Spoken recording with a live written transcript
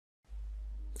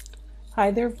Hi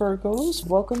there, Virgos.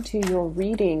 Welcome to your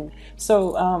reading.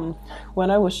 When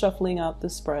I was shuffling out the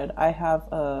spread, I have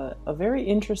a very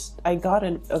I got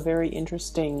a very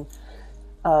interesting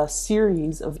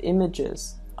series of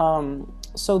images.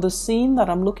 So the scene that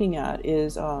I'm looking at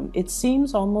is, it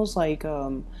seems almost like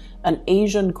an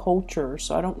Asian culture.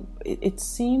 So I don't, it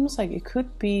seems like it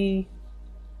could be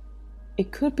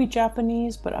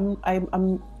Japanese, but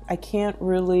I can't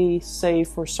really say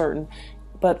for certain.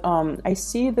 But I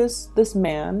see this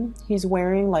man. He's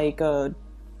wearing like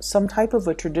some type of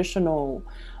a traditional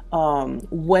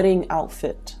wedding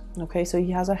outfit. Okay, so he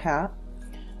has a hat,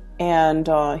 and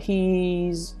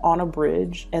he's on a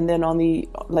bridge, and then on the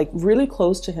like really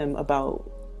close to him, about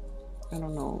I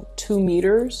don't know 2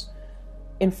 meters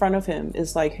in front of him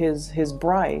is like his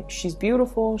bride. She's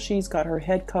beautiful. She's got her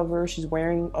head covered. She's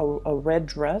wearing a red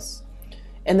dress.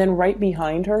 And then right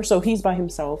behind her, so he's by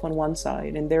himself on one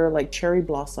side, and they're like cherry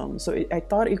blossoms. So I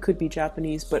thought it could be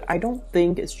Japanese, but I don't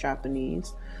think it's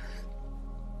Japanese.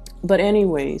 But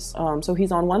anyways, so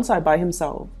he's on one side by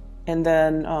himself, and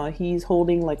then he's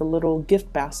holding like a little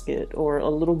gift basket or a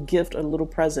little gift, a little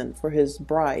present for his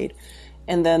bride.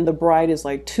 And then the bride is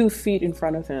like 2 feet in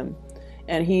front of him,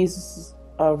 and he's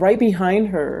right behind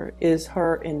her is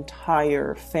her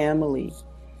entire family.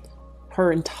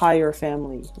 Her entire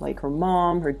family, like her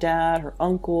mom, her dad, her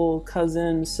uncle,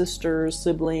 cousins, sisters,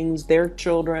 siblings, their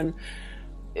children.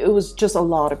 It was just a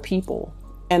lot of people.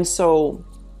 And so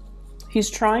he's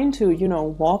trying to,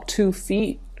 walk 2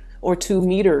 feet or 2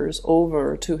 meters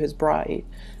over to his bride.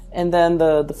 And then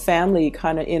the family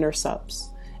kind of intercepts.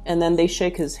 And then they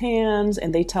shake his hands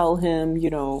and they tell him,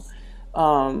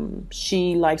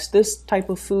 she likes this type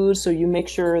of food, so you make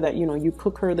sure that you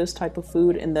cook her this type of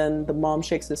food. And then the mom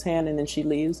shakes his hand and then she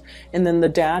leaves. And then the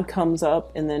dad comes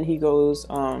up and then he goes,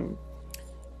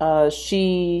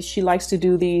 she likes to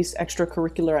do these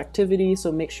extracurricular activities,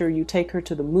 so make sure you take her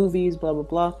to the movies, blah blah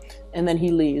blah. And then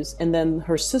he leaves, and then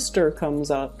her sister comes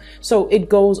up. So it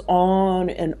goes on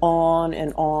and on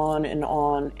and on and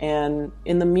on. And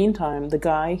in the meantime, the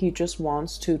guy, he just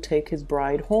wants to take his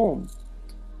bride home.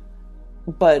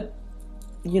 But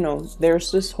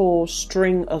there's this whole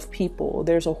string of people,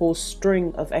 there's a whole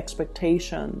string of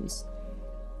expectations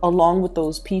along with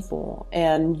those people,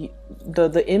 and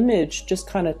the image just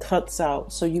kind of cuts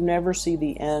out, so you never see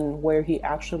the end where he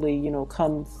actually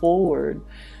come forward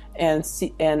and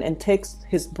see and takes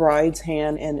his bride's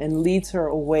hand and leads her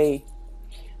away.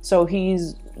 So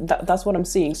that's what I'm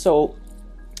seeing. So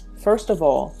first of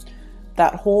all,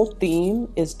 that whole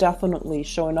theme is definitely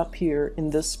showing up here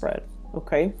in this spread.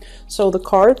 Okay, so the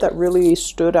card that really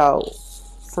stood out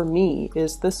for me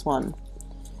is this one,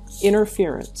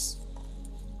 Interference.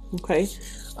 Okay,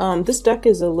 this deck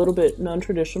is a little bit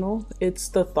non-traditional. It's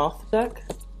the Thoth deck.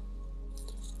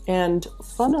 And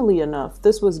funnily enough,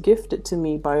 this was gifted to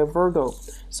me by a Virgo.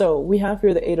 So we have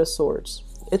here the Eight of Swords.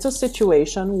 It's a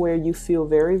situation where you feel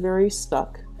very, very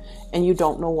stuck and you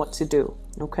don't know what to do.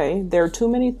 Okay, there are too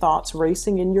many thoughts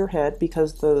racing in your head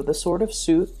because the Sword of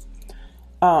Suit,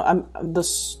 the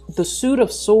Suit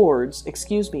of Swords,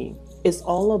 excuse me, is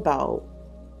all about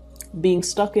being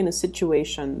stuck in a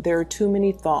situation. There are too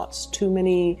many thoughts, too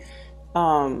many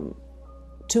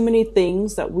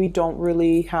things that we don't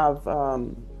really have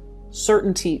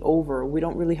certainty over. We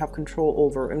don't really have control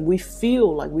over, and we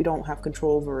feel like we don't have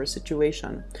control over a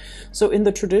situation. So in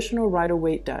the traditional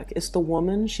Rider-Waite deck, it's the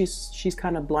woman. She's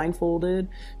kind of blindfolded,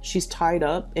 she's tied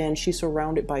up, and she's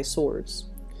surrounded by swords.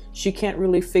 She can't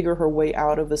really figure her way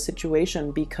out of a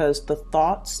situation because the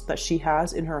thoughts that she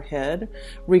has in her head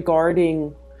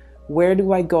regarding where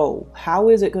do I go? How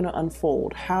is it going to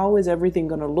unfold? How is everything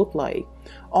going to look like?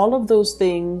 All of those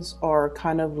things are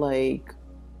kind of like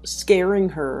scaring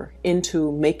her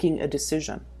into making a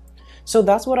decision. So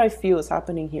that's what I feel is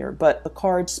happening here. But the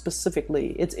card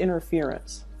specifically, it's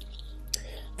Interference.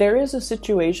 There is a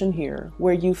situation here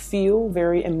where you feel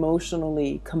very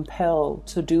emotionally compelled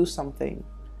to do something,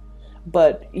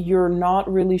 but you're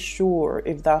not really sure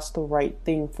if that's the right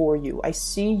thing for you. I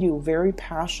see you very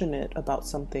passionate about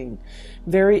something,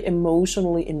 very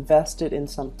emotionally invested in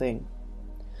something.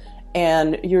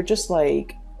 And you're just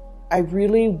like, I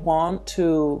really want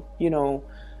to,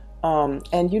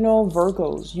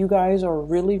 Virgos, you guys are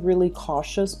really, really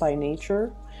cautious by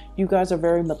nature. You guys are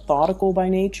very methodical by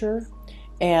nature,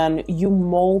 and you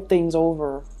mull things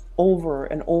over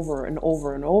and over and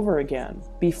over and over again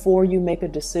before you make a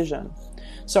decision.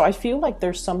 So I feel like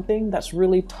there's something that's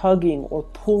really tugging or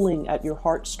pulling at your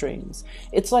heartstrings.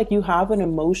 It's like you have an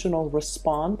emotional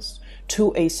response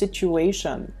to a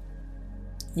situation.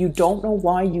 You don't know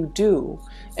why you do,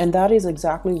 and that is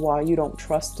exactly why you don't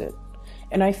trust it.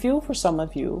 And I feel for some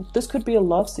of you, this could be a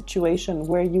love situation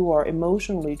where you are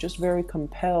emotionally just very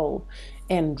compelled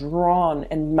and drawn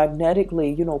and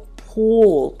magnetically,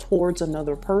 pulled towards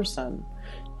another person.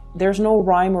 There's no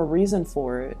rhyme or reason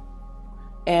for it.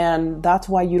 And that's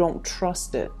why you don't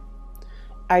trust it.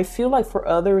 I feel like for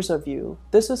others of you,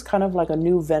 this is kind of like a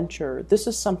new venture. This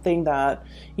is something that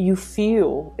you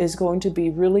feel is going to be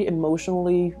really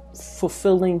emotionally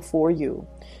fulfilling for you.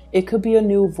 It could be a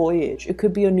new voyage. It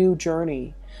could be a new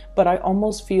journey. But I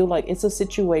almost feel like it's a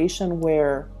situation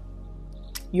where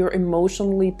you're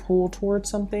emotionally pulled towards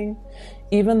something,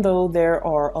 even though there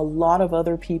are a lot of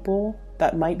other people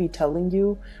that might be telling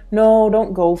you, no,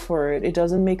 don't go for it. It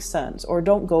doesn't make sense. Or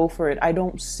don't go for it. I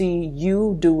don't see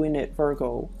you doing it,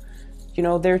 Virgo.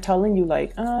 They're telling you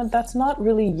like, that's not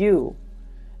really you.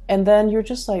 And then you're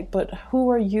just like, but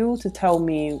who are you to tell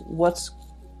me what's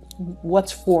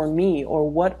for me or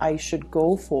what I should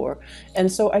go for?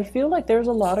 And so I feel like there's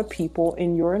a lot of people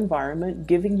in your environment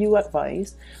giving you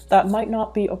advice that might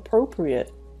not be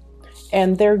appropriate.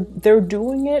 And they're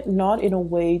doing it not in a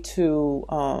way to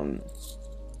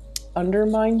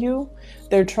undermine you.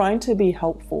 They're trying to be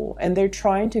helpful, and they're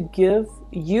trying to give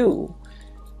you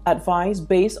advice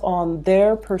based on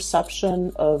their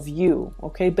perception of you,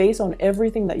 okay? Based on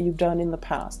everything that you've done in the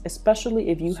past, especially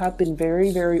if you have been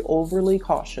very, very overly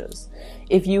cautious.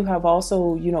 If you have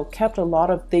also, kept a lot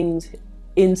of things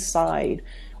inside,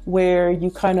 where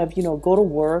you kind of, go to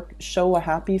work, show a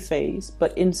happy face,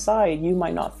 but inside you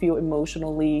might not feel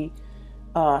emotionally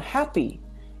happy.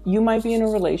 You might be in a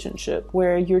relationship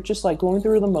where you're just like going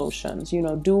through the motions,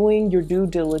 doing your due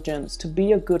diligence to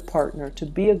be a good partner, to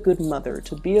be a good mother,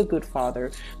 to be a good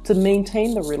father, to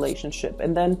maintain the relationship.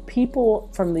 And then people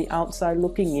from the outside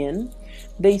looking in,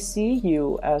 they see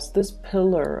you as this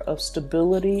pillar of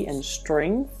stability and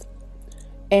strength.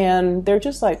 And they're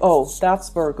just like, oh, that's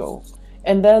Virgo.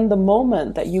 And then the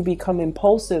moment that you become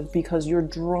impulsive because you're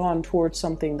drawn towards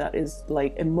something that is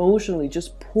like emotionally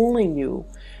just pulling you,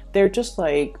 they're just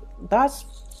like, that's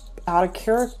out of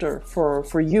character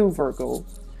for you, Virgo.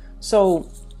 So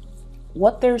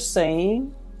what they're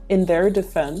saying in their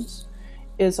defense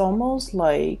is almost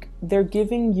like they're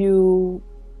giving you,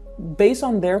 based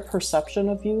on their perception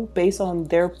of you, based on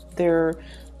their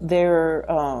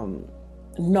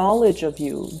knowledge of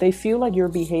you, they feel like you're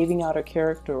behaving out of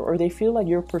character, or they feel like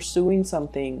you're pursuing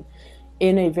something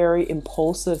in a very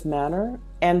impulsive manner,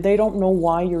 and they don't know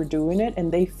why you're doing it,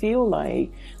 and they feel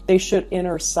like they should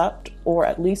intercept or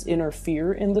at least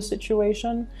interfere in the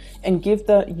situation and give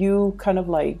you kind of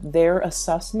like their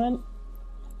assessment,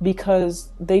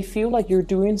 because they feel like you're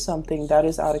doing something that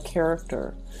is out of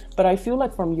character. But I feel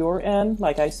like from your end,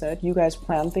 like I said, you guys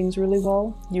plan things really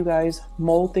well. You guys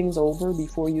mull things over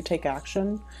before you take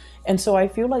action. And so I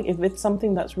feel like if it's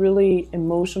something that's really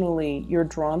emotionally, you're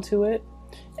drawn to it,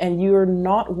 and you're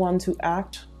not one to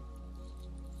act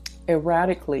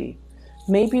erratically,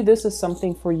 maybe this is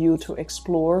something for you to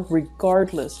explore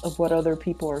regardless of what other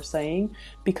people are saying,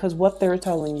 because what they're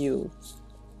telling you,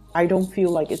 I don't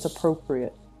feel like it's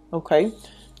appropriate. Okay?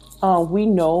 We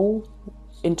know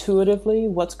intuitively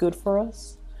what's good for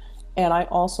us. And I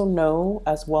also know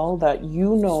as well that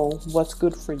you know what's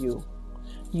good for you.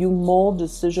 You mull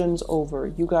decisions over.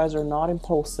 You guys are not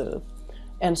impulsive.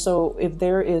 And so if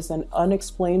there is an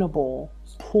unexplainable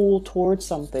pull towards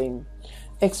something,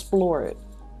 explore it.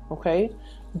 Okay?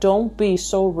 Don't be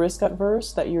so risk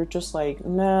adverse that you're just like,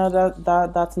 nah,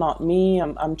 that's not me.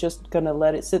 I'm just gonna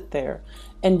let it sit there.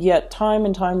 And yet time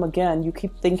and time again, you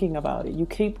keep thinking about it. You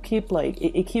keep like,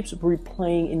 it keeps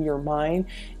replaying in your mind.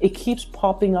 It keeps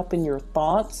popping up in your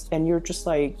thoughts, and you're just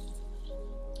like,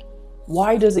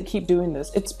 why does it keep doing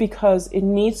this? It's because it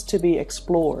needs to be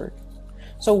explored.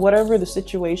 So whatever the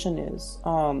situation is,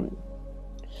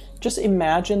 just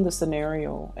imagine the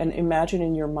scenario and imagine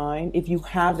in your mind, if you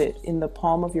have it in the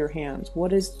palm of your hands,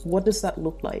 what does that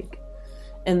look like?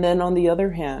 And then on the other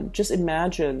hand, just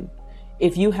imagine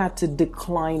if you had to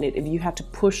decline it, if you had to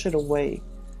push it away,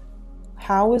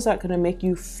 how is that going to make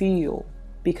you feel?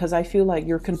 Because I feel like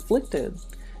you're conflicted.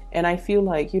 And I feel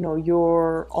like,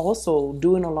 you're also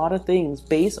doing a lot of things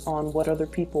based on what other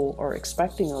people are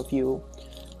expecting of you,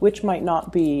 which might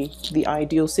not be the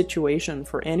ideal situation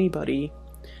for anybody,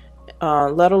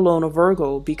 let alone a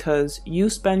Virgo, because you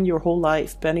spend your whole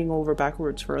life bending over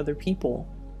backwards for other people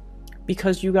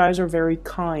because you guys are very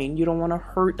kind. You don't want to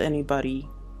hurt anybody.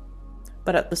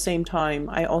 But at the same time,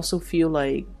 I also feel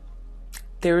like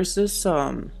there's this,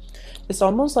 it's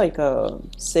almost like a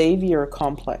savior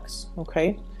complex,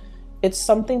 okay? It's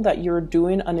something that you're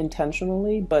doing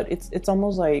unintentionally, but it's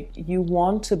almost like you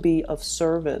want to be of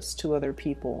service to other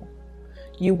people.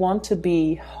 You want to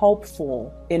be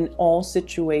helpful in all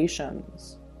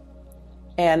situations.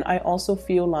 And I also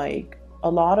feel like a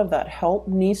lot of that help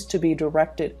needs to be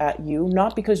directed at you,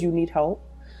 not because you need help,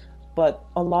 but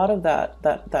a lot of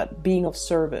that being of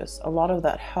service, a lot of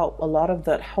that help, a lot of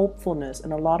that helpfulness,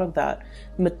 and a lot of that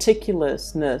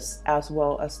meticulousness as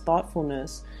well as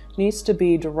thoughtfulness needs to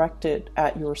be directed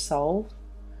at yourself,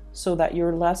 so that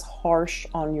you're less harsh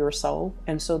on yourself,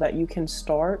 and so that you can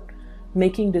start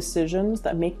making decisions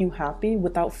that make you happy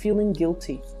without feeling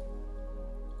guilty.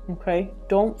 Okay?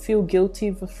 Don't feel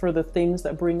guilty for the things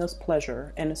that bring us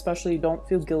pleasure, and especially don't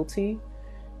feel guilty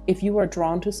if you are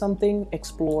drawn to something.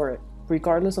 Explore it,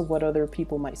 regardless of what other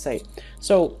people might say.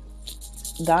 So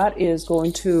that is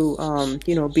going to,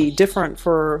 be different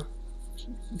for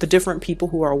the different people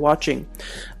who are watching.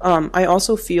 I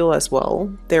also feel as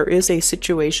well, there is a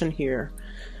situation here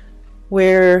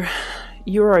where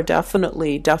you are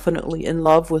definitely in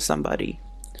love with somebody.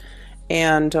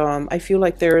 And I feel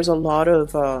like there is a lot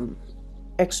of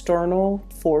external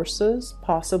forces,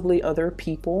 possibly other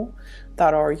people,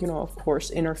 that are, of course,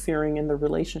 interfering in the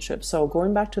relationship. So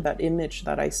going back to that image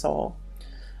that I saw,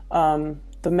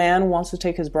 the man wants to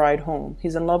take his bride home.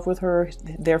 He's in love with her,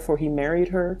 therefore he married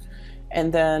her.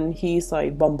 And then he's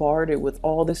like bombarded with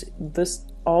all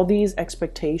these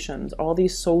expectations, all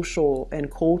these social and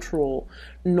cultural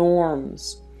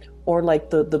norms, or like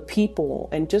the people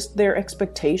and just their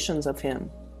expectations of him.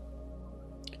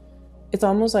 It's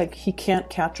almost like he can't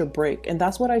catch a break. And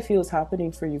that's what I feel is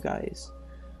happening for you guys.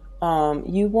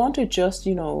 You want to just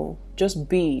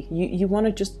be. You want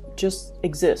to just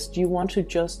exist. You want to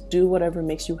just do whatever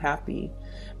makes you happy.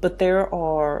 But there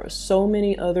are so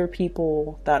many other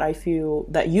people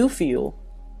that you feel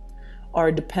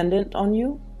are dependent on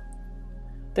you.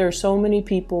 There are so many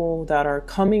people that are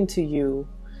coming to you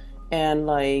and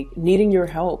like needing your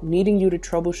help, needing you to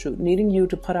troubleshoot, needing you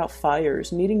to put out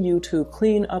fires, needing you to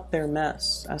clean up their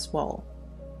mess as well.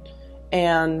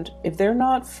 And if they're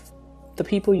not the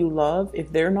people you love,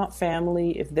 if they're not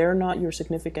family, if they're not your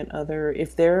significant other,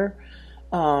 if they're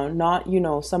not,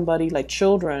 somebody like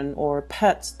children or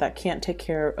pets that can't take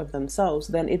care of themselves,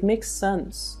 then it makes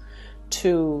sense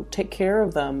to take care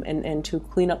of them and to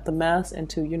clean up the mess and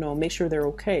to, make sure they're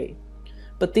okay.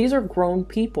 But these are grown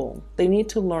people. They need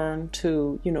to learn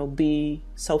to, be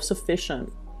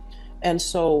self-sufficient. And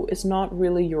so it's not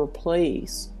really your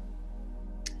place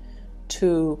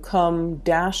to come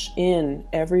dash in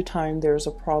every time there's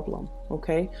a problem,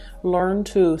 okay? Learn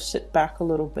to sit back a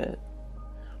little bit.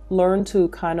 Learn to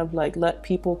kind of like let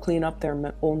people clean up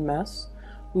their own mess.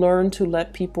 Learn to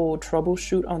let people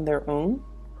troubleshoot on their own.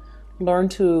 Learn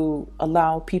to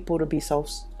allow people to be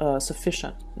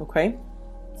self-sufficient, okay?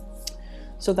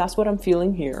 So that's what I'm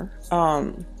feeling here.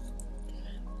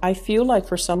 I feel like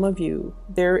for some of you,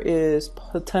 there is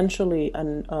potentially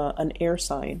an air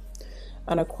sign,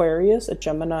 an Aquarius, a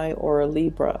Gemini, or a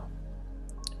Libra.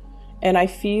 And I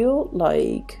feel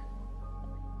like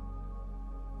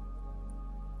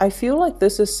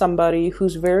this is somebody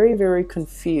who's very, very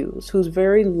confused, who's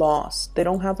very lost. They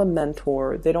don't have a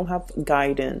mentor. They don't have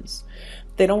guidance.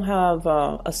 They don't have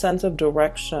a sense of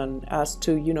direction as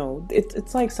to,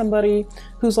 it's like somebody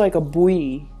who's like a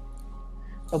buoy.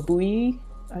 A buoy?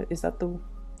 Is that the...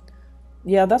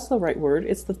 Yeah, that's the right word.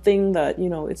 It's the thing that,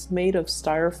 it's made of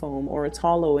styrofoam or it's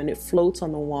hollow and it floats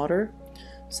on the water.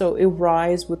 So it'll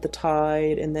rise with the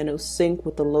tide and then it'll sink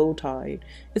with the low tide.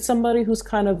 It's somebody who's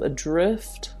kind of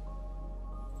adrift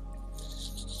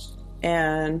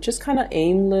and just kind of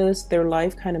aimless. Their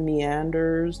life kind of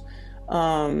meanders.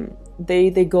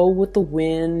 They go with the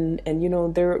wind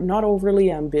and, they're not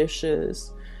overly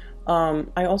ambitious.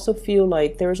 I also feel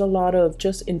like there's a lot of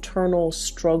just internal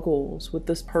struggles with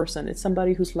this person. It's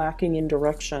somebody who's lacking in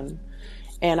direction.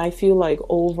 And I feel like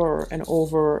over and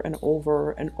over and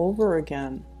over and over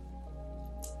again,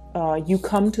 you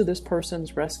come to this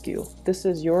person's rescue. This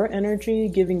is your energy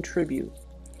giving tribute,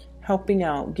 helping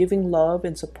out, giving love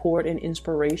and support and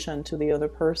inspiration to the other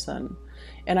person.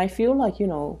 And I feel like,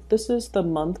 this is the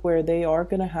month where they are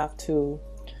going to have to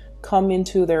come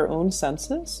into their own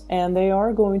senses, and they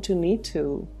are going to need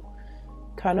to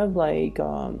kind of like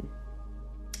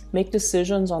make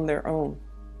decisions on their own.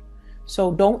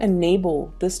 So don't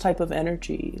enable this type of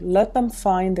energy. Let them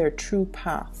find their true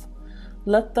path.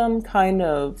 Let them kind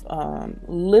of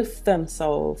lift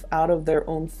themselves out of their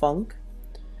own funk,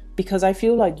 because I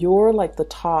feel like you're like the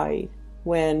tide.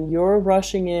 When you're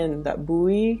rushing in, that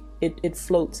buoy, it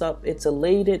floats up, it's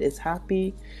elated, it's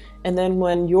happy. And then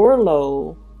when you're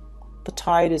low, the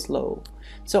tide is low.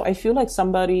 So I feel like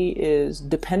somebody is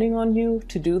depending on you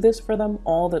to do this for them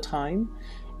all the time.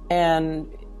 And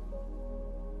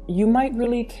you might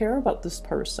really care about this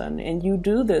person and you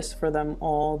do this for them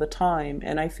all the time.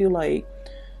 And I feel like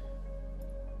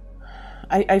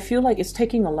I feel like it's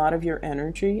taking a lot of your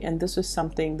energy, and this is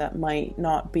something that might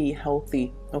not be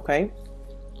healthy, okay?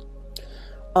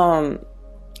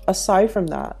 Aside from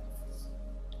that,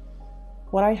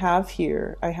 what I have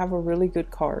here, I have a really good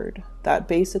card that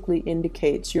basically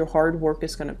indicates your hard work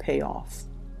is going to pay off.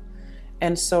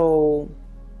 And so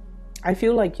I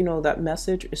feel like, you know, that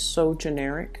message is so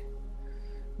generic,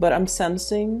 but I'm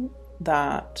sensing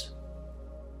that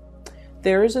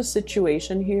there is a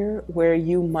situation here where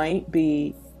you might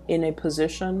be in a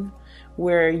position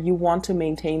where you want to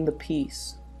maintain the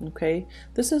peace, okay?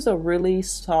 This is a really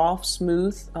soft,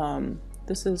 smooth,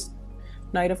 this is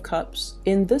Knight of Cups.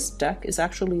 In this deck is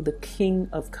actually the King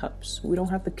of Cups. We don't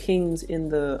have the kings in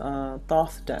the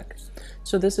Thoth deck.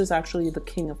 So this is actually the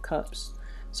King of Cups.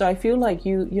 So I feel like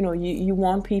you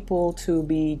want people to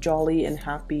be jolly and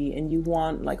happy, and you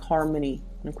want like harmony,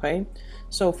 okay?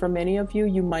 So for many of you,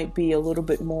 you might be a little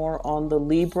bit more on the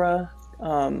Libra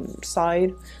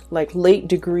side, like late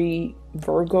degree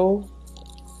Virgo,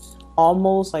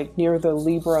 almost like near the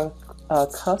Libra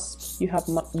cusp.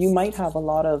 You might have a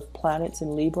lot of planets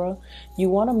in Libra. You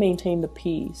want to maintain the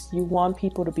peace. You want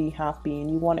people to be happy,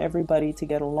 and you want everybody to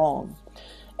get along.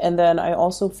 And then I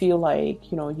also feel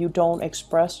like, you know, you don't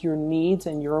express your needs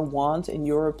and your wants and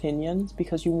your opinions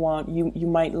because you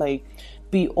might like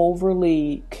be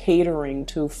overly catering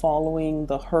to following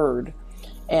the herd.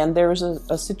 And there's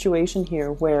a situation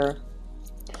here where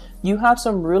you have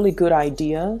some really good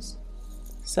ideas,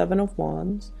 7 of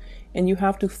Wands, and you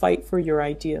have to fight for your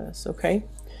ideas, okay?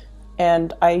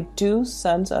 And I do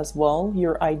sense as well,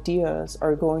 your ideas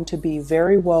are going to be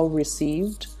very well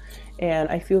received. And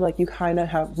I feel like you kind of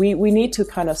have, we need to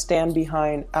kind of stand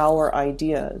behind our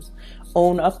ideas,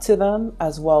 own up to them,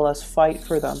 as well as fight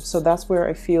for them. So that's where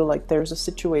I feel like there's a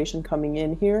situation coming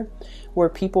in here where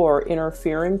people are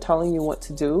interfering, telling you what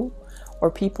to do,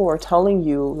 or people are telling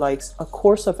you like a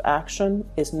course of action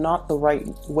is not the right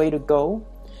way to go.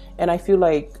 And I feel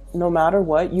like no matter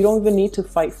what, you don't even need to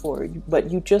fight for it, but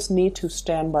you just need to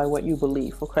stand by what you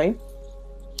believe, okay?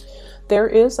 There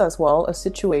is as well a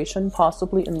situation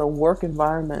possibly in the work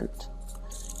environment.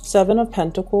 7 of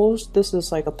Pentacles, this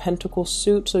is like a pentacle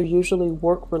suit, so usually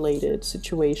work-related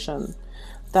situation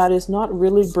that is not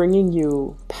really bringing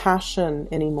you passion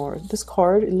anymore. This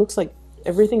card, it looks like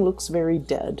everything looks very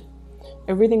dead.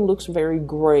 Everything looks very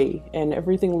gray, and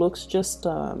everything looks just,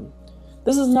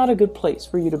 this is not a good place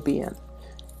for you to be in.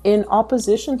 In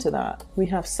opposition to that, we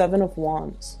have 7 of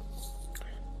Wands.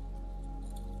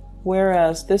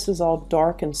 Whereas this is all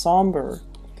dark and somber,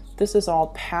 this is all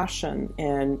passion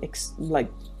and like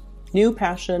new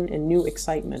passion and new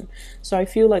excitement. So I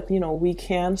feel like, you know, we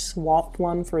can swap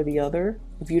one for the other.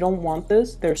 If you don't want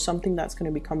this, there's something that's going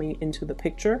to be coming into the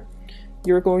picture.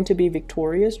 You're going to be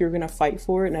victorious. You're going to fight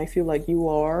for it. And I feel like you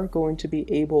are going to be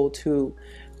able to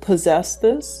possess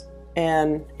this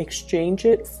and exchange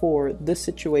it for this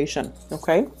situation.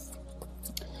 Okay.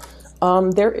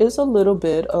 There is a little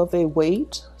bit of a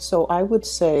wait. So I would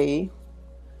say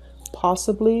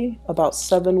possibly about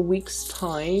 7 weeks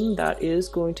time. That is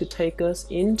going to take us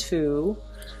into,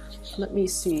 let me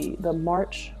see, the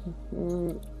March,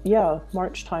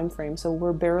 March time frame. So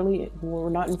we're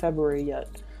not in February yet.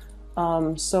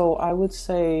 So I would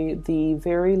say the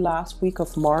very last week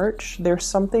of March, there's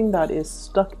something that is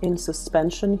stuck in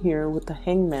suspension here with the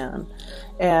Hangman.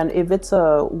 And if it's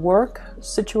a work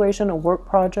situation, a work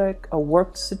project, a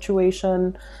work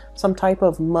situation, some type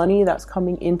of money that's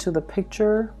coming into the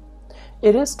picture,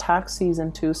 it is tax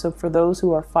season too. So for those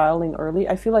who are filing early,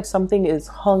 I feel like something is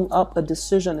hung up, a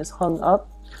decision is hung up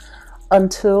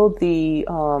until the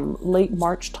late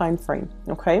March time frame.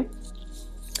 Okay.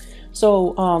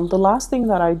 So the last thing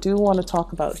that I do want to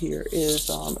talk about here is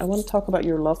I want to talk about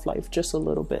your love life just a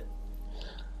little bit.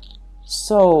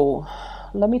 So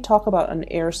let me talk about an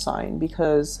air sign,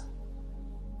 because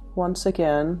once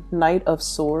again, Knight of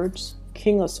Swords,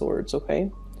 King of Swords, okay?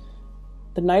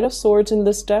 The Knight of Swords in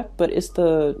this deck, but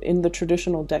in the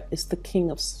traditional deck, is the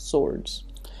King of Swords.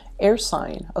 Air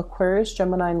sign, Aquarius,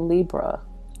 Gemini, and Libra.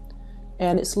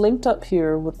 And it's linked up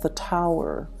here with the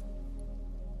Tower.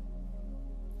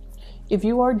 If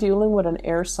you are dealing with an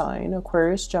air sign,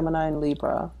 Aquarius, Gemini, and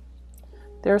Libra,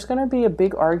 there's going to be a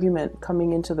big argument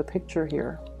coming into the picture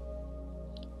here.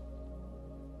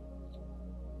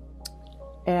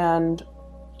 And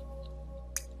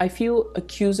I feel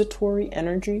accusatory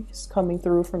energy is coming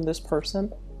through from this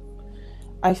person.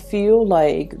 I feel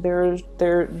like they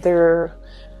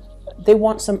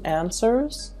want some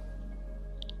answers.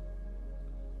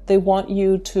 They want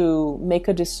you to make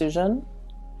a decision.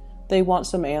 They want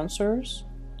some answers,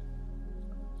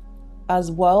 as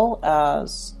well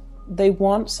as they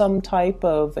want some type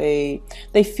of they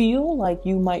feel like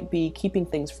you might be keeping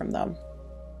things from them.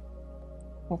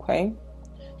 Okay?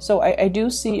 So I do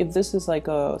see, if this is like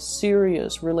a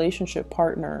serious relationship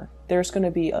partner, there's going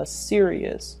to be a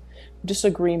serious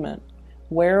disagreement.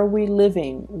 Where are we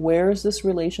living? Where is this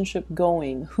relationship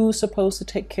going? Who's supposed to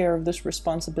take care of this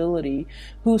responsibility?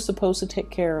 Who's supposed to take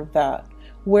care of that?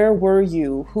 Where were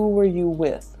you? Who were you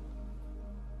with?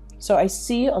 So I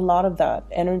see a lot of that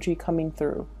energy coming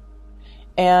through.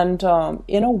 And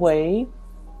in a way,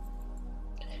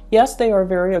 yes, they are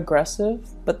very aggressive,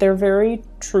 but they're very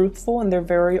truthful and they're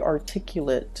very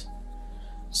articulate.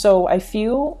 So I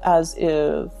feel as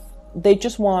if they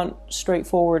just want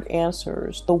straightforward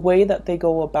answers. The way that they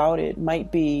go about it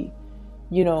might be,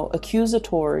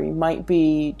 accusatory, might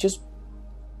be just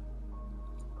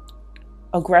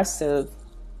aggressive.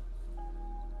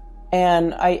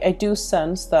 And I do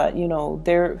sense that,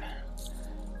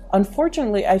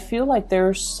 unfortunately, I feel like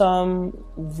there's some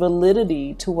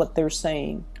validity to what they're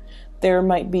saying. There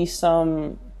might be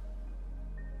some,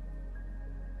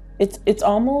 it's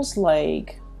almost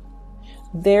like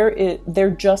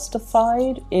they're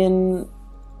justified in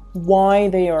why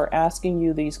they are asking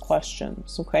you these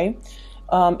questions, okay?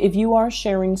 If you are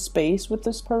sharing space with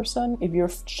this person, if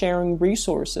you're sharing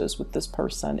resources with this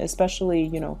person,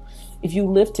 especially, if you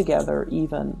live together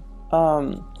even,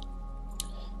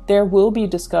 there will be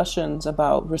discussions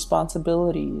about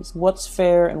responsibilities, what's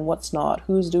fair and what's not,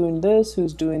 who's doing this,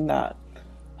 who's doing that,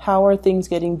 how are things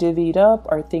getting divvied up,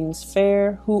 are things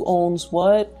fair, who owns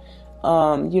what,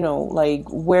 like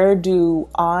where do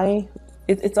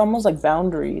it's almost like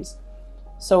boundaries.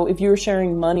 So if you're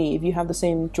sharing money, if you have the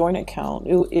same joint account,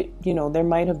 there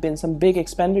might have been some big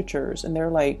expenditures, and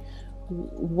they're like,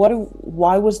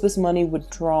 why was this money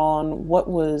withdrawn? What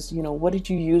did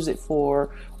you use it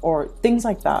for? Or things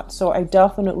like that. So I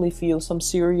definitely feel some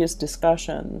serious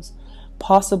discussions,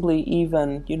 possibly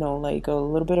even, like a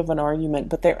little bit of an argument,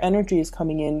 but their energy is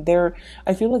coming in.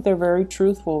 I feel like they're very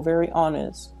truthful, very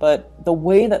honest, but the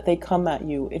way that they come at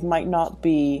you, it might not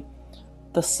be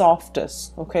the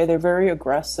softest, okay? They're very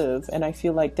aggressive, and I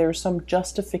feel like there's some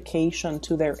justification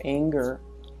to their anger.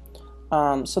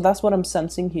 So that's what I'm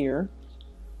sensing here.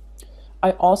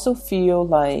 I also feel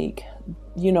like,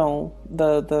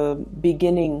 the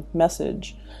beginning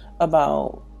message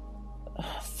about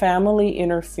family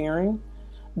interfering,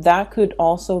 that could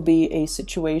also be a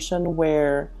situation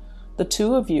where the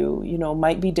two of you,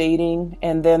 might be dating,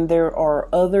 and then there are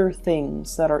other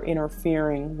things that are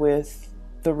interfering with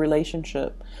the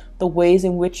relationship, the ways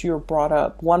in which you're brought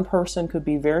up. One person could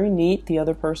be very neat, the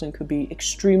other person could be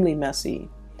extremely messy.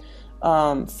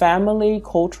 Family,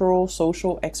 cultural,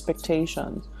 social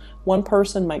expectations. One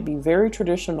person might be very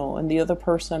traditional and the other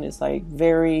person is like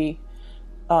very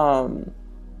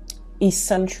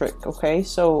eccentric, okay?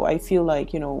 So I feel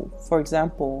like, for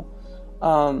example,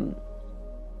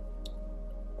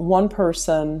 one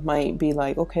person might be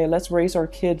like, okay, let's raise our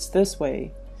kids this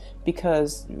way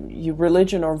because your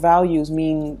religion or values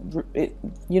mean it,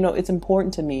 it's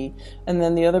important to me. And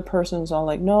then the other person's all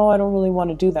like, no, I don't really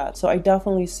want to do that. So I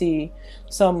definitely see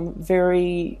some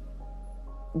very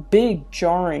big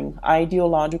jarring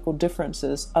ideological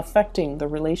differences affecting the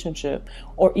relationship,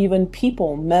 or even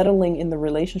people meddling in the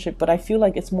relationship. But I feel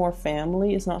like it's more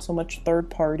family. It's not so much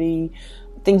third party,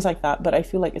 things like that, but I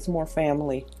feel like it's more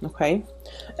family, okay?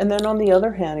 And then on the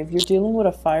other hand, if you're dealing with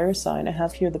a fire sign, I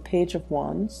have here the Page of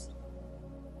Wands.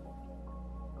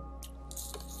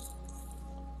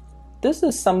 This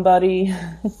is somebody,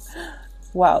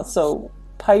 wow, so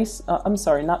I'm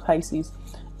sorry, not Pisces,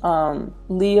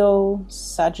 Leo,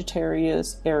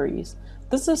 Sagittarius, Aries.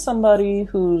 This is somebody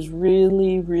who's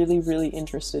really, really, really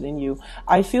interested in you.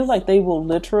 I feel like they will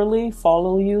literally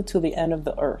follow you to the end of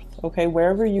the earth, okay?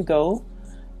 Wherever you go,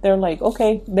 they're like,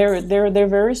 okay, they're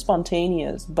very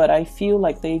spontaneous, but I feel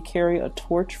like they carry a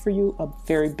torch for you, a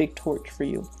very big torch for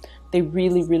you. They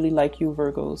really, really like you,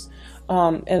 Virgos.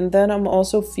 And then I'm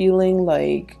also feeling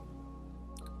like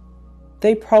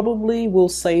they probably will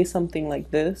say something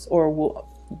like this, or will,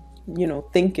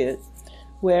 think it.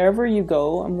 Wherever you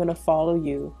go, I'm going to follow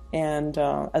you. And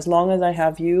as long as I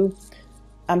have you,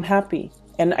 I'm happy.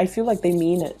 And I feel like they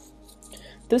mean it.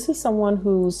 This is someone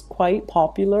who's quite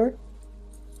popular.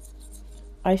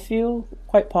 I feel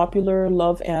quite popular,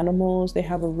 love animals. They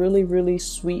have a really, really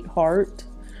sweet heart.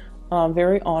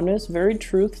 Very honest, very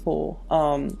truthful,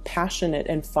 passionate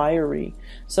and fiery.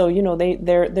 So,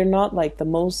 they're not like the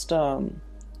most,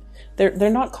 they're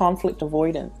not conflict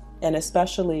avoidant. And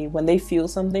especially when they feel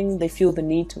something, they feel the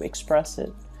need to express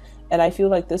it. And I feel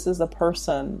like this is a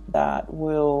person that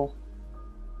will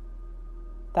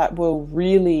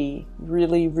really,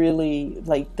 really, really,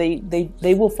 like,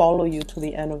 they will follow you to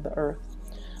the end of the earth.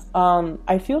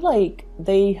 I feel like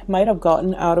they might have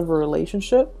gotten out of a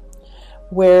relationship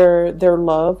where their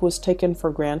love was taken for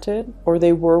granted, or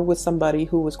they were with somebody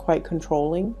who was quite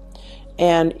controlling.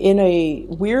 And in a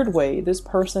weird way, this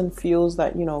person feels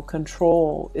that,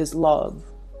 control is love.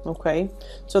 Okay.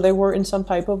 So they were in some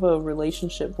type of a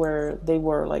relationship where they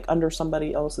were like under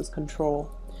somebody else's control.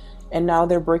 And now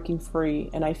they're breaking free.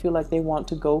 And I feel like they want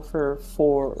to go for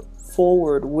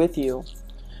forward with you.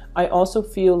 I also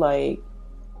feel like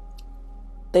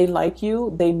they like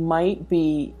you. They might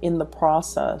be in the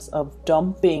process of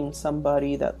dumping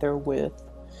somebody that they're with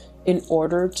in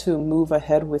order to move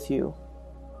ahead with you.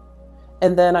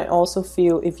 And then I also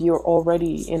feel if you're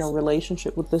already in a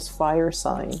relationship with this fire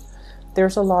sign,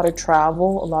 there's a lot of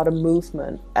travel, a lot of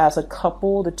movement. As a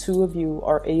couple, the two of you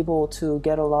are able to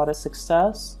get a lot of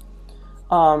success.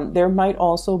 There might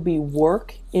also be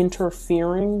work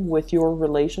interfering with your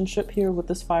relationship here with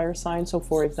this fire sign. So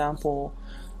for example,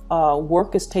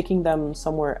 work is taking them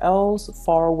somewhere else,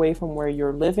 far away from where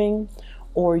you're living,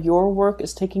 or your work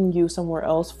is taking you somewhere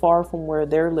else far from where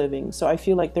they're living. So I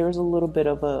feel like there's a little bit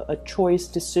of a choice,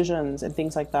 decisions and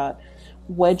things like that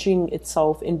wedging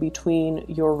itself in between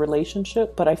your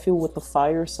relationship. But I feel with the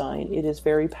fire sign, it is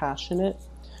very passionate.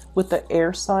 With the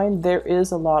air sign, there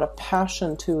is a lot of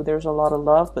passion too. There's a lot of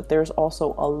love, but there's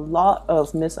also a lot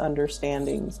of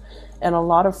misunderstandings and a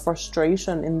lot of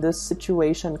frustration in this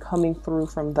situation coming through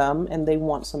from them, and they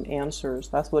want some answers.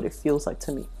 That's what it feels like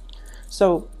to me.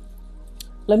 So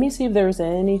let me see if there's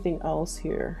anything else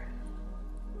here.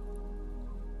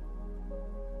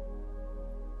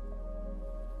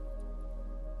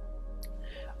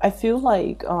 I feel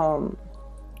like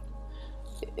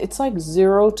it's like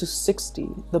 0 to 60.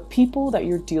 The people that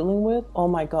you're dealing with, oh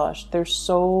my gosh, they're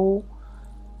so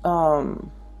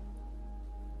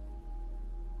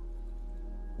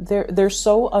they're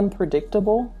so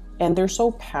unpredictable, and they're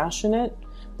so passionate.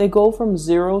 They go from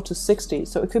 0 to 60.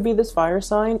 So it could be this fire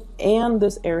sign and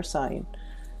this air sign.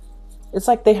 It's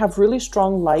like they have really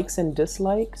strong likes and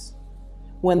dislikes.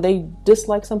 When they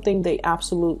dislike something, they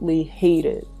absolutely hate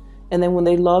it. And then when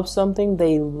they love something,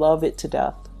 they love it to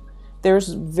death.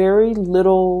 There's very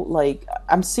little, like,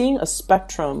 I'm seeing a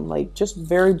spectrum, like just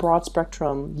very broad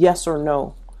spectrum, yes or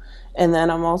no. And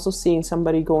then I'm also seeing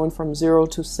somebody going from 0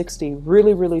 to 60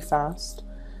 really, really fast.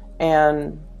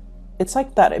 And it's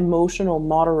like that emotional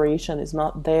moderation is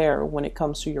not there when it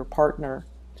comes to your partner.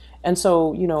 And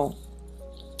so,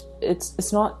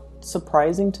 it's not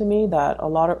surprising to me that a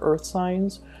lot of earth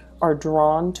signs are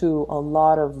drawn to a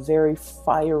lot of very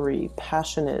fiery,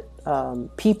 passionate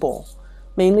people.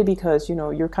 Mainly because,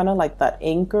 you're kind of like that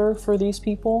anchor for these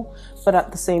people. But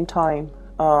at the same time,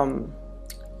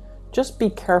 just be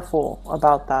careful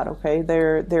about that, okay?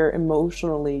 They're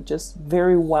emotionally just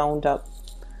very wound up.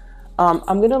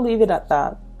 I'm going to leave it at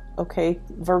that, okay?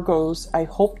 Virgos, I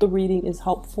hope the reading is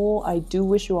helpful. I do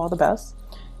wish you all the best.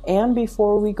 And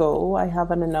before we go, I have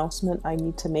an announcement I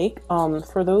need to make.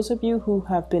 For those of you who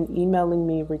have been emailing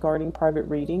me regarding private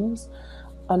readings,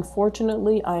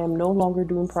 unfortunately, I am no longer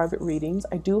doing private readings.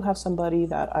 I do have somebody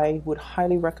that I would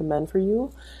highly recommend for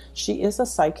you. She is a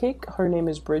psychic. Her name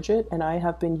is Bridget, and I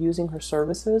have been using her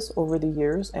services over the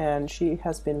years, and she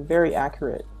has been very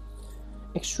accurate.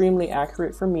 Extremely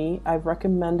accurate for me. I've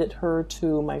recommended her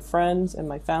to my friends and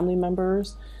my family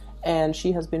members, and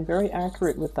she has been very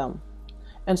accurate with them.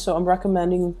 And so I'm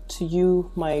recommending to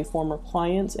you, my former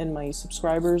clients and my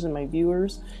subscribers and my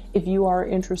viewers, if you are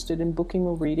interested in booking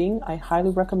a reading, I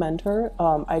highly recommend her.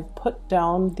 I've put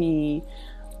down the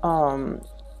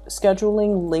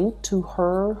scheduling link to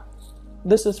her.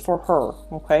 This is for her,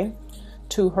 okay?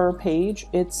 To her page.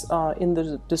 It's in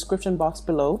the description box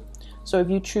below. So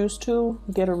if you choose to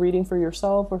get a reading for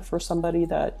yourself or for somebody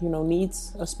that,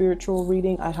 needs a spiritual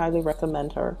reading, I highly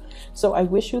recommend her. So I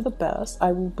wish you the best.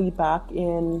 I will be back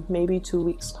in maybe 2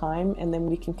 weeks' time, and then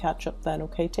we can catch up then,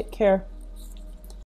 okay? Take care.